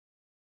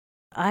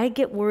I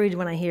get worried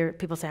when I hear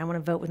people say, I want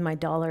to vote with my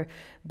dollar,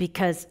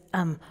 because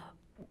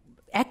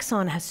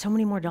Exxon has so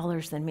many more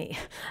dollars than me.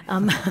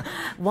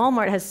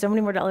 Walmart has so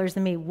many more dollars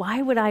than me.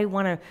 Why would I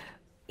want to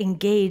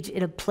engage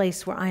in a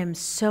place where I am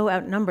so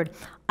outnumbered?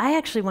 I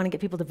actually want to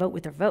get people to vote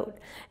with their vote.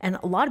 And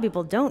a lot of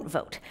people don't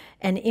vote.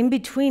 And in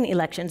between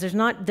elections, there's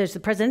the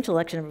presidential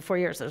election every 4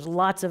 years. There's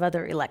lots of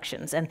other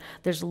elections, and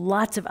there's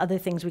lots of other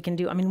things we can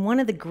do. I mean,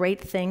 one of the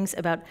great things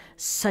about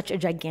such a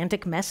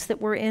gigantic mess that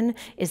we're in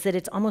is that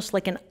it's almost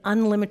like an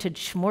unlimited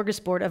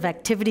smorgasbord of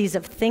activities,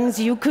 of things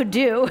you could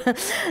do.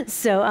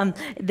 So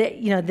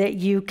that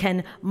you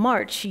can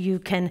march, you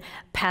can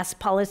pass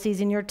policies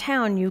in your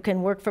town, you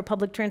can work for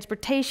public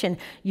transportation,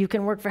 you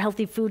can work for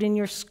healthy food in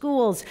your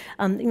schools.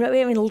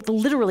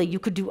 Literally, you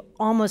could do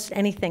almost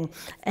anything,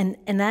 and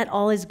that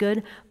all is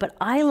good, but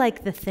I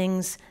like the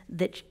things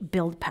that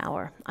build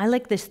power. I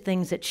like the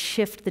things that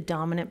shift the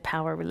dominant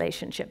power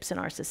relationships in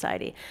our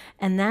society,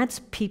 and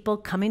that's people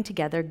coming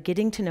together,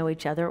 getting to know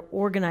each other,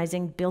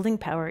 organizing, building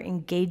power,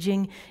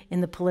 engaging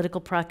in the political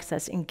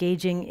process,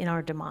 engaging in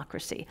our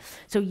democracy.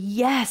 So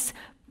yes,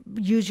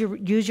 use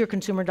your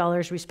consumer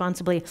dollars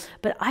responsibly,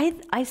 but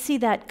I see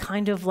that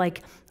kind of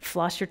like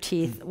floss your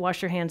teeth,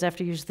 wash your hands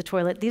after you use the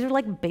toilet. These are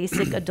like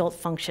basic adult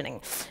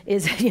functioning.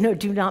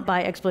 Do not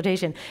buy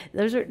exploitation.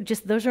 Those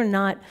are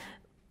not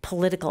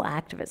political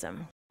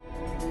activism.